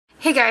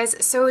Hey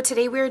guys, so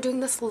today we are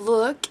doing this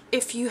look.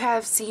 If you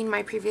have seen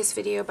my previous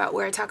video about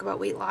where I talk about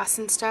weight loss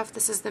and stuff,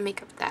 this is the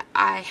makeup that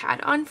I had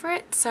on for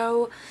it.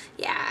 So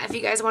yeah, if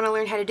you guys want to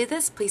learn how to do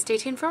this, please stay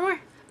tuned for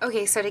more.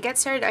 Okay, so to get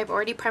started, I've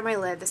already primed my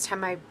lid. This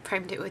time I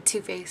primed it with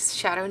Too Faced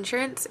Shadow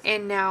Insurance,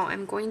 and now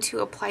I'm going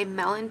to apply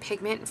Melon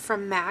Pigment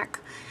from MAC,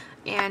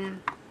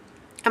 and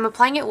I'm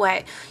applying it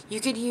wet.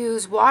 You could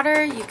use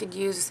water, you could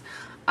use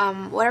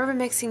whatever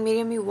mixing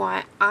medium you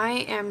want.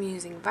 I am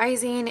using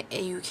Visine.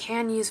 You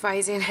can use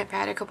Visine. I've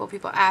had a couple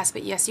people ask,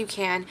 but yes, you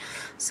can.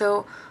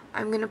 So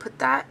I'm going to put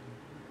that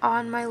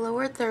on my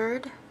lower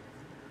third.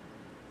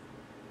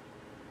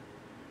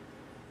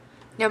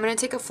 Now I'm going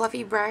to take a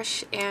fluffy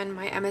brush and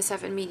my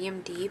MSF in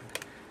medium deep,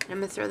 and I'm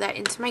going to throw that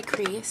into my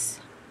crease.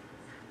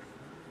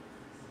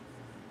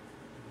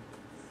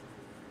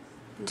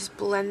 And just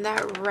blend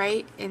that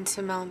right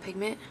into Melon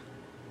Pigment.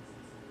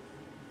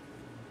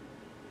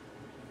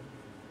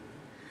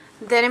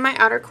 Then in my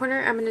outer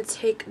corner, I'm going to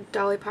take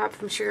Dollipop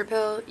from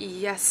Sugarpill.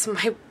 Yes,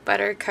 my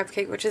butter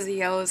cupcake, which is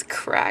yellow, is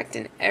cracked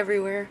and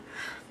everywhere.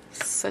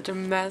 Such a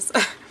mess.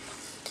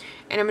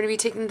 And I'm going to be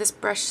taking this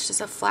brush,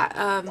 just a flat,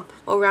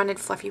 well-rounded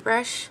fluffy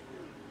brush.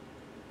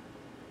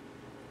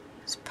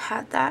 Just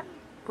pat that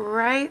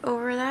right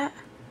over that.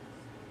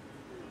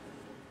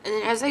 And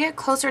then as I get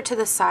closer to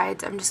the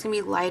sides, I'm just going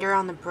to be lighter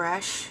on the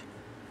brush,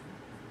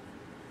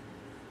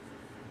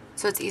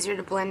 so it's easier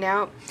to blend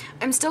out.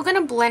 I'm still going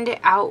to blend it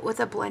out with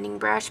a blending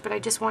brush, but I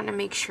just want to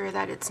make sure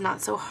that it's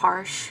not so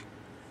harsh.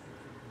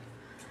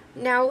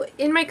 Now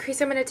in my crease,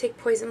 I'm going to take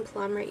Poison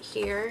Plum right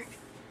here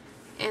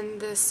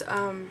and this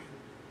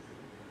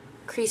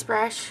crease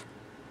brush.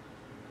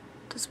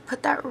 Just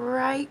put that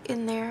right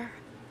in there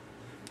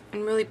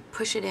and really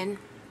push it in.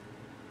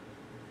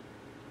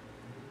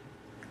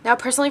 Now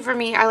personally for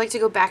me, I like to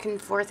go back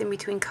and forth in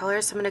between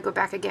colors, so I'm going to go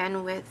back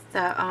again with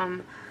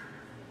the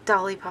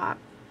Dollipop.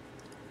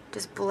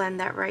 Just blend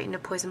that right into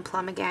Poison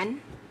Plum again.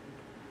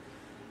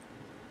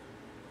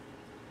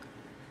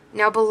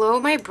 Now below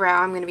my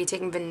brow, I'm going to be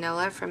taking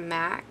Vanilla from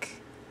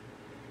MAC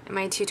and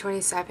my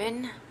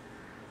 227.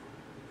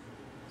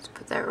 Just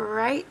put that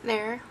right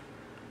there.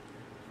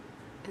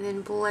 And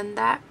then blend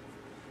that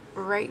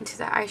right into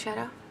the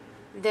eyeshadow.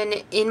 Then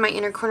in my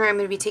inner corner, I'm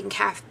going to be taking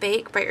Half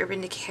Baked by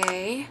Urban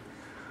Decay.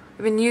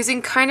 I've been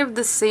using kind of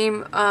the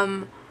same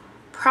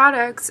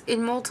products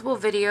in multiple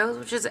videos,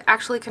 which is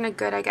actually kind of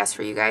good, I guess,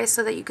 for you guys,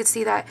 so that you could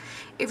see that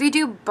if you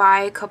do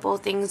buy a couple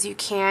of things, you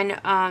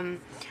can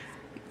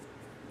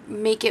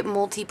make it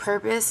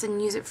multi-purpose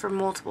and use it for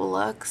multiple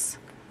looks.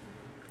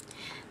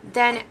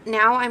 Then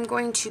now I'm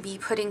going to be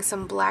putting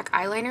some black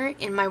eyeliner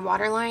in my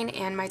waterline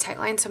and my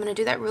tightline, so I'm going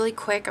to do that really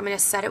quick. I'm going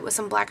to set it with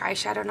some black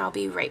eyeshadow and I'll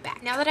be right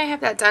back. Now that I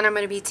have that done, I'm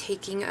going to be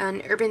taking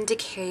an Urban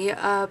Decay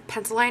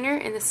pencil liner,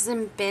 and this is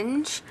in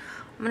Binge.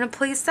 I'm going to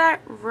place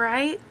that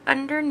right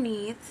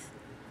underneath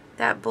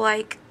that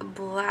black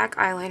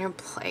eyeliner,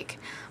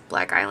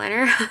 black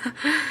eyeliner.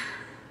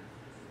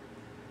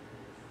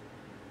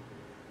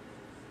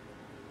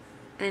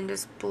 And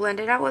just blend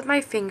it out with my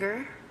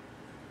finger,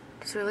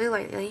 just really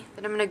lightly.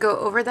 Then I'm going to go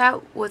over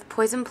that with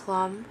Poison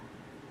Plum.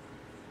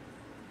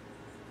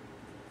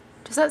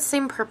 Just that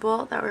same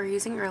purple that we were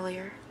using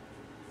earlier.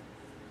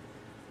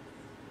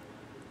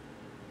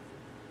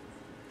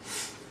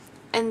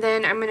 And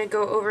then I'm going to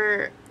go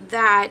over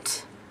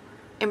that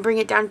and bring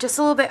it down just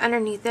a little bit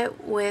underneath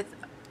it with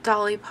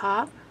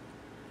Dollipop.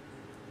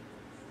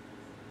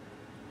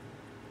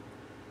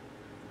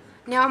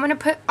 Now I'm going to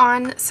put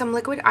on some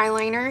liquid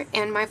eyeliner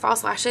and my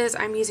false lashes.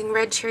 I'm using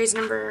Red Cherries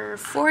number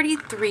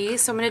 43,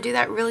 so I'm going to do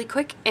that really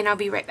quick and I'll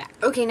be right back.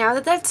 Okay, now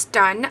that that's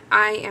done,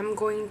 I am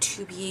going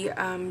to be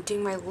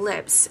doing my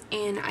lips,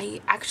 and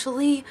I'm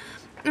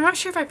not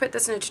sure if I put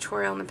this in a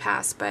tutorial in the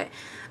past, but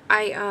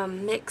I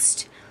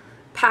mixed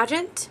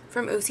Pageant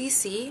from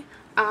OCC,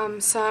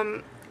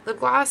 some lip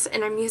gloss,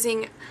 and I'm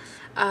using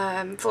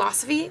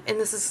Philosophy, and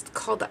this is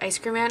called the Ice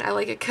Cream Man. I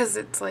like it because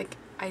it's like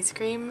ice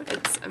cream.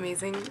 It's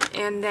amazing.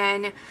 And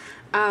then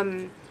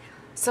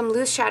some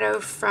loose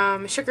shadow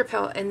from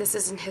Sugarpill, and this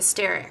is in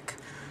Hysteric.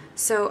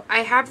 So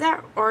I have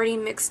that already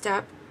mixed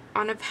up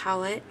on a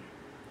palette,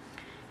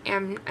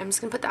 and I'm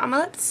just going to put that on my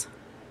lips.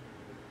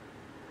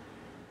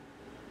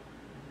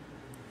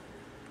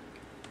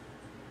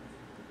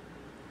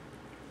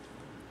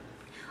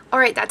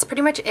 Alright, that's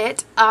pretty much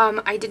it.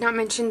 I did not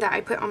mention that I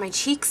put on my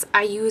cheeks.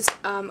 I use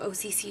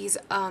OCC's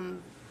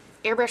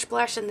Airbrush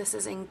Blush, and this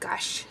is in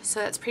Gush. So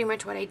that's pretty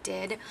much what I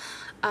did.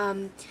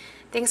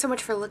 Thanks so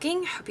much for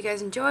looking. Hope you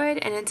guys enjoyed,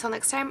 and until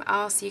next time,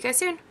 I'll see you guys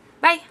soon.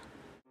 Bye!